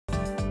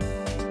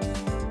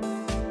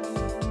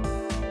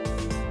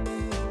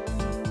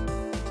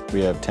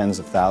We have tens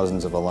of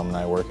thousands of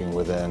alumni working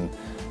within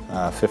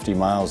 50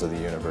 miles of the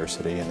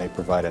university, and they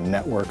provide a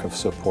network of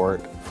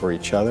support for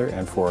each other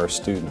and for our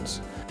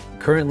students.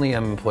 Currently,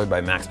 I'm employed by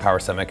Max Power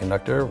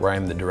Semiconductor, where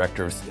I'm the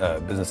Director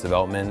of Business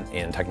Development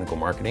and Technical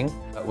Marketing.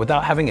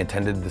 Without having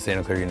attended the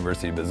Santa Clara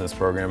University Business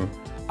Program,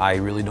 I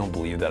really don't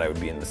believe that I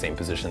would be in the same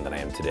position that I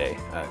am today.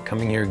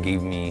 Coming here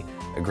gave me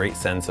a great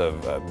sense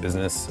of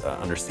business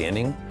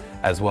understanding,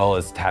 as well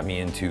as tapped me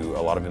into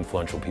a lot of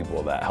influential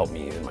people that helped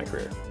me in my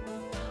career.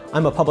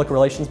 I'm a public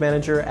relations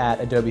manager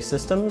at Adobe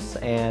Systems,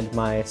 and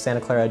my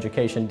Santa Clara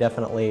education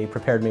definitely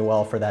prepared me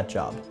well for that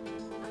job.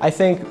 I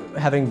think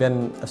having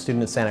been a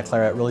student at Santa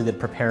Clara, it really did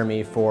prepare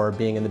me for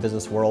being in the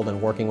business world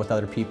and working with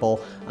other people.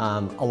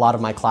 A lot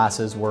of my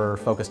classes were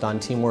focused on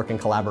teamwork and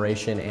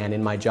collaboration, and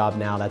in my job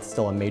now, that's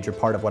still a major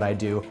part of what I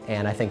do.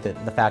 And I think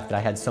that the fact that I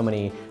had so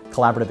many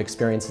collaborative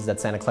experiences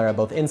at Santa Clara,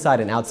 both inside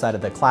and outside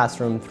of the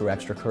classroom through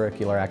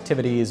extracurricular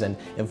activities and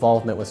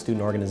involvement with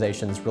student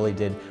organizations, really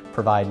did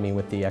provide me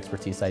with the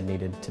expertise I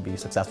needed to be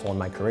successful in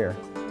my career.